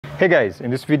Hey guys, in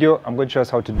this video I'm going to show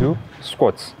us how to do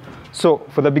squats. So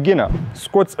for the beginner,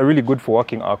 squats are really good for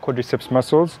working our quadriceps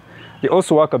muscles. They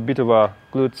also work a bit of our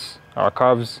glutes, our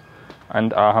calves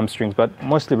and our hamstrings, but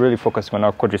mostly really focusing on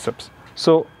our quadriceps.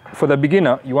 So for the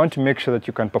beginner, you want to make sure that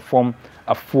you can perform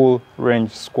a full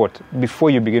range squat before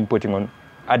you begin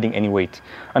adding any weight.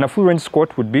 And a full range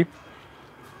squat would be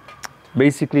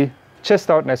basically chest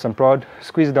out nice and proud,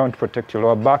 squeeze down to protect your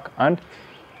lower back, and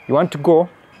you want to go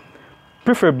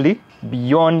preferably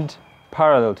beyond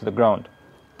parallel to the ground.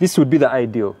 This would be the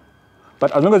ideal,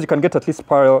 but as long as you can get at least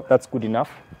parallel, that's good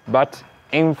enough. But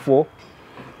aim for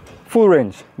full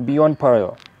range beyond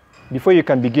parallel before you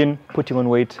can begin putting on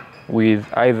weight with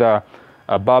either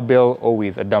a barbell or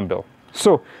with a dumbbell.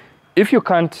 So if you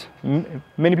can't,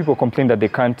 many people complain that they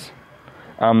can't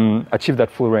achieve that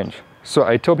full range. So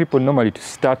I tell people normally to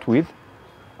start with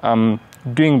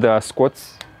doing the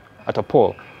squats at a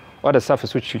pole or at a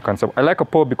surface which you can support. I like a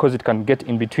pole because it can get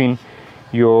in between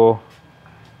your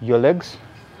legs,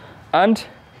 and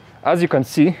as you can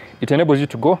see, it enables you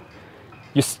to go.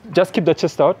 You just keep the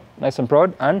chest out nice and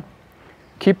proud and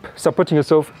keep supporting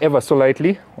yourself ever so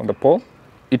lightly on the pole.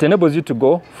 It enables you to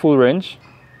go full range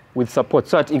with support,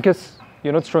 so that in case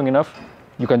you're not strong enough,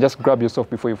 you can just grab yourself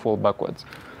before you fall backwards.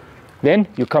 Then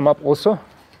you come up also,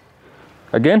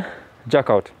 again, jack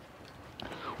out.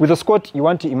 With a squat, you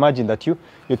want to imagine that you're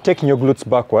taking your glutes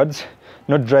backwards,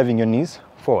 not driving your knees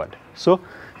forward. So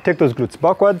take those glutes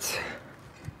backwards,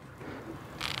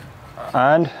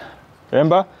 and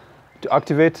remember to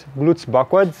activate glutes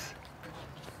backwards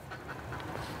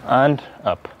and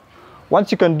up.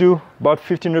 Once you can do about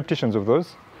 15 repetitions of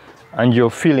those and you're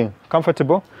feeling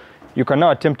comfortable, you can now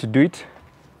attempt to do it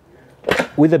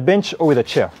with a bench or with a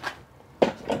chair.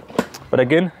 But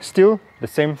again, still the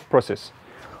same process.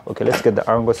 Okay, let's get the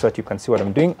angle so that you can see what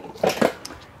I'm doing.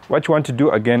 What you want to do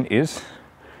again is,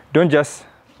 don't just,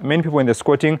 many people when they're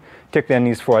squatting, take their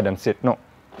knees forward and sit. No.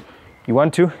 You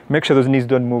want to make sure those knees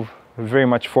don't move very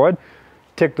much forward.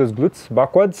 Take those glutes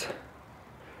backwards.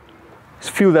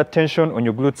 Feel that tension on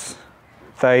your glutes,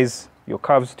 thighs, your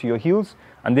calves to your heels.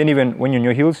 And then even when you're on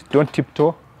your heels, don't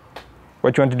tiptoe.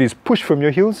 What you want to do is push from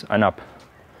your heels and up.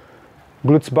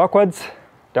 Glutes backwards,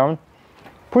 down,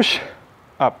 push,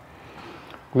 up.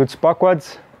 Glutes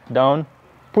backwards, down,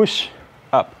 push,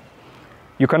 up.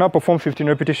 You can now perform 15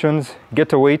 repetitions,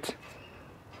 get a weight,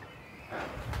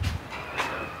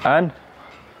 and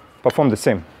perform the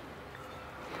same.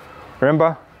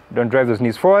 Remember, don't drive those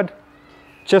knees forward,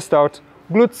 chest out,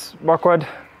 glutes backward,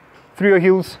 through your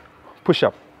heels, push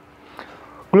up.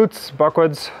 Glutes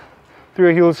backwards, through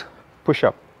your heels, push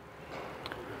up.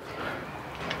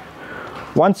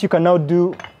 Once you can now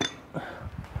do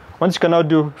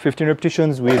 15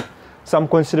 repetitions with some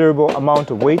considerable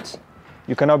amount of weight,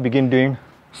 you can now begin doing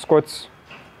squats,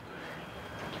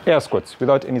 air squats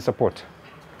without any support.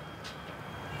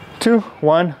 2,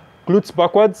 1, glutes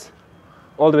backwards,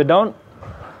 all the way down,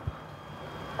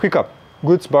 quick up,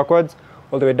 glutes backwards,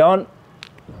 all the way down,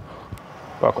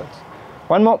 backwards.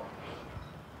 One more.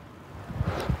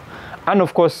 And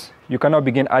of course, you can now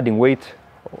begin adding weight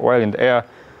while in the air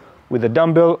with a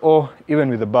dumbbell or even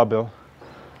with a barbell.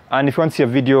 And if you want to see a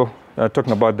video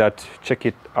talking about that, check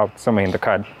it out somewhere in the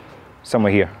card,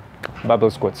 somewhere here,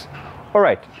 barbell squats. All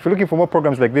right, if you're looking for more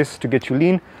programs like this to get you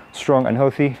lean, strong and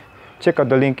healthy, check out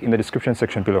the link in the description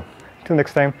section below. Till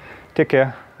next time, take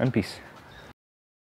care and peace.